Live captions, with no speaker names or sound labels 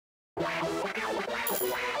Hello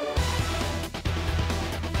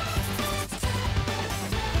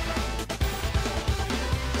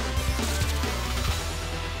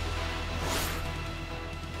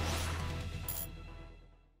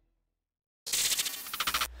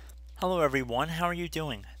everyone, how are you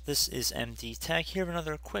doing? This is MD Tech here with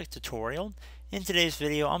another quick tutorial. In today's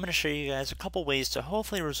video, I'm going to show you guys a couple ways to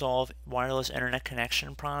hopefully resolve wireless internet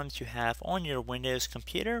connection problems you have on your Windows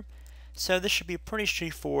computer. So this should be a pretty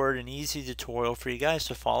straightforward and easy tutorial for you guys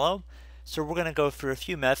to follow. So we're going to go through a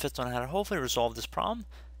few methods on how to hopefully resolve this problem.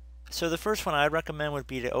 So the first one I'd recommend would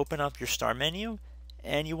be to open up your Start menu,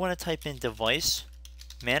 and you want to type in Device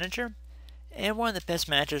Manager. And one of the best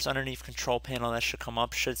matches underneath Control Panel that should come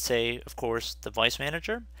up should say, of course, Device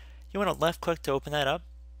Manager. You want to left click to open that up.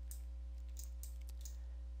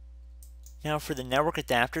 Now for the network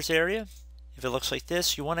adapters area, if it looks like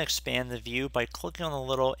this, you want to expand the view by clicking on the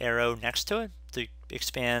little arrow next to it to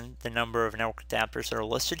expand the number of network adapters that are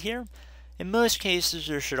listed here. In most cases,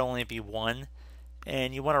 there should only be one,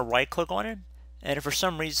 and you want to right click on it. And if for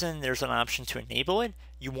some reason there's an option to enable it,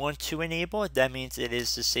 you want to enable it. That means it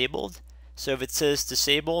is disabled. So if it says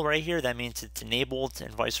disable right here, that means it's enabled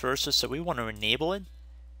and vice versa. So we want to enable it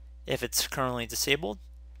if it's currently disabled.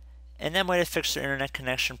 And that might have fixed the internet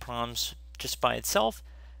connection problems just by itself.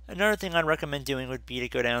 Another thing I'd recommend doing would be to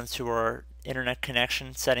go down to our internet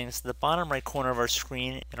connection settings at the bottom right corner of our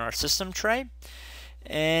screen in our system tray.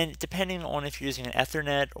 And depending on if you're using an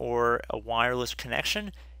Ethernet or a wireless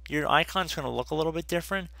connection, your icon's going to look a little bit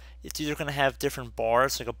different. It's either going to have different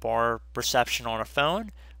bars, like a bar reception on a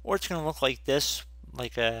phone, or it's going to look like this,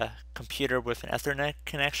 like a computer with an Ethernet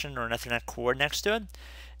connection or an Ethernet cord next to it.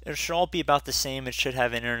 It should all be about the same. It should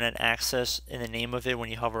have internet access in the name of it when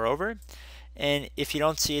you hover over it. And if you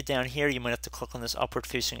don't see it down here, you might have to click on this upward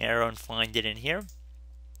facing arrow and find it in here.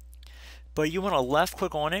 But you want to left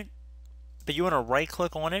click on it, but you want to right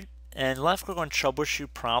click on it and left click on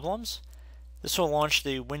Troubleshoot Problems. This will launch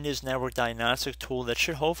the Windows Network Diagnostic tool that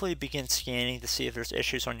should hopefully begin scanning to see if there's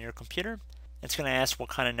issues on your computer. It's going to ask what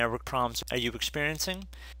kind of network problems are you experiencing.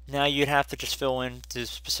 Now you'd have to just fill in to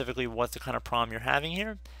specifically what the kind of problem you're having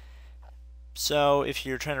here. So if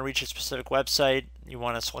you're trying to reach a specific website, you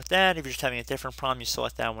want to select that. If you're just having a different problem, you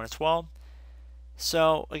select that one as well.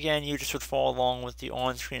 So again, you just would follow along with the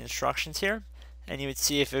on-screen instructions here, and you would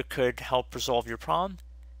see if it could help resolve your problem.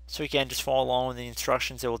 So again, just follow along with the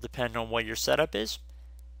instructions. It will depend on what your setup is.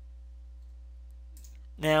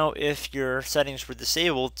 Now, if your settings were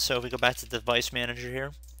disabled, so if we go back to Device Manager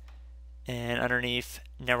here, and underneath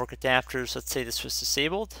Network Adapters, let's say this was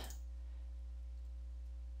disabled.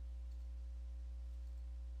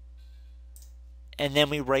 And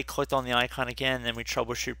then we right-clicked on the icon again, and then we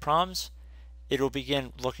troubleshoot problems. It will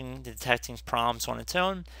begin looking and detecting problems on its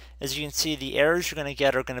own. As you can see, the errors you're going to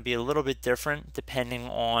get are going to be a little bit different depending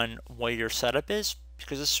on what your setup is,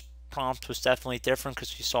 because this prompt was definitely different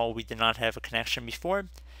because you saw we did not have a connection before.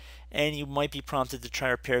 And you might be prompted to try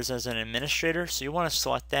repairs as an administrator, so you want to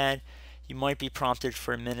select that. You might be prompted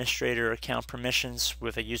for administrator account permissions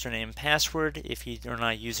with a username and password if you're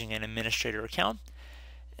not using an administrator account.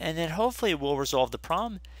 And then hopefully it will resolve the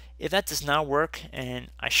problem. If that does not work, and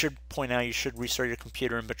I should point out you should restart your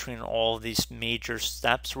computer in between all of these major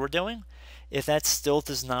steps we're doing. If that still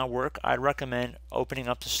does not work, I'd recommend opening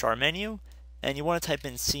up the Start menu, and you want to type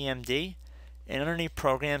in CMD, and underneath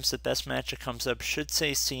Programs, the best match that comes up should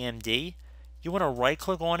say CMD. You want to right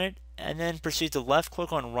click on it and then proceed to left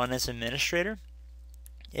click on Run as Administrator.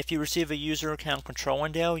 If you receive a user account control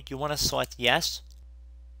window, you want to select Yes.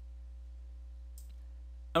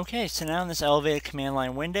 Okay, so now in this elevated command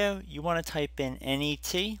line window, you want to type in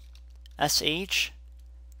NET SH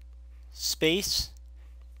space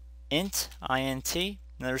int INT,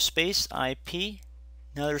 another space IP,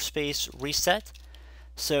 another space reset.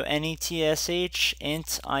 So NETSH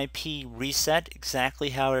int IP reset,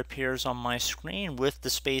 exactly how it appears on my screen with the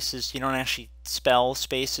spaces. You don't actually spell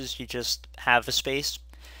spaces, you just have a space.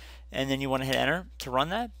 And then you want to hit enter to run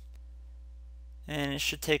that. And it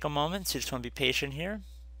should take a moment, so you just want to be patient here.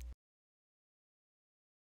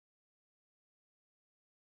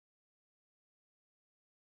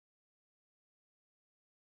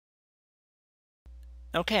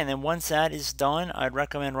 Okay, and then once that is done, I'd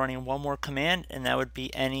recommend running one more command, and that would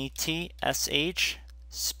be NETSH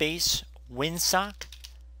space winsock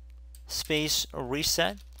space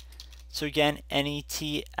reset. So again,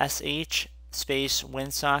 NETSH space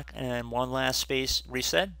winsock and then one last space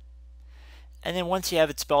reset. And then once you have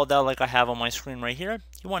it spelled out like I have on my screen right here,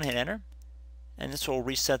 you want to hit enter. And this will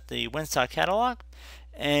reset the winsock catalog,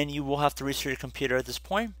 and you will have to restart your computer at this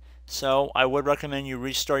point. So I would recommend you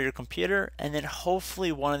restart your computer, and then hopefully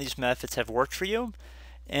one of these methods have worked for you.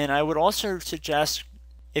 And I would also suggest,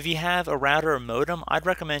 if you have a router or modem, I'd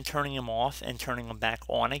recommend turning them off and turning them back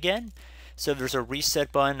on again. So if there's a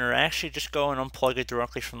reset button, or actually just go and unplug it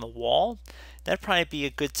directly from the wall. That'd probably be a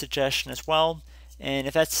good suggestion as well. And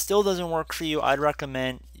if that still doesn't work for you, I'd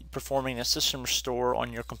recommend performing a system restore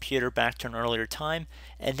on your computer back to an earlier time,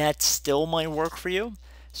 and that still might work for you.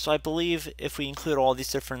 So I believe if we include all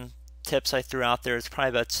these different tips I threw out there, it's probably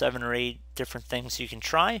about 7 or 8 different things you can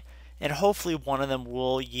try, and hopefully one of them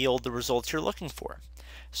will yield the results you're looking for.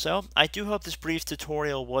 So I do hope this brief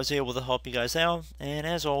tutorial was able to help you guys out, and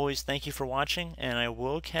as always, thank you for watching, and I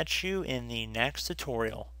will catch you in the next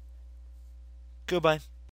tutorial. Goodbye.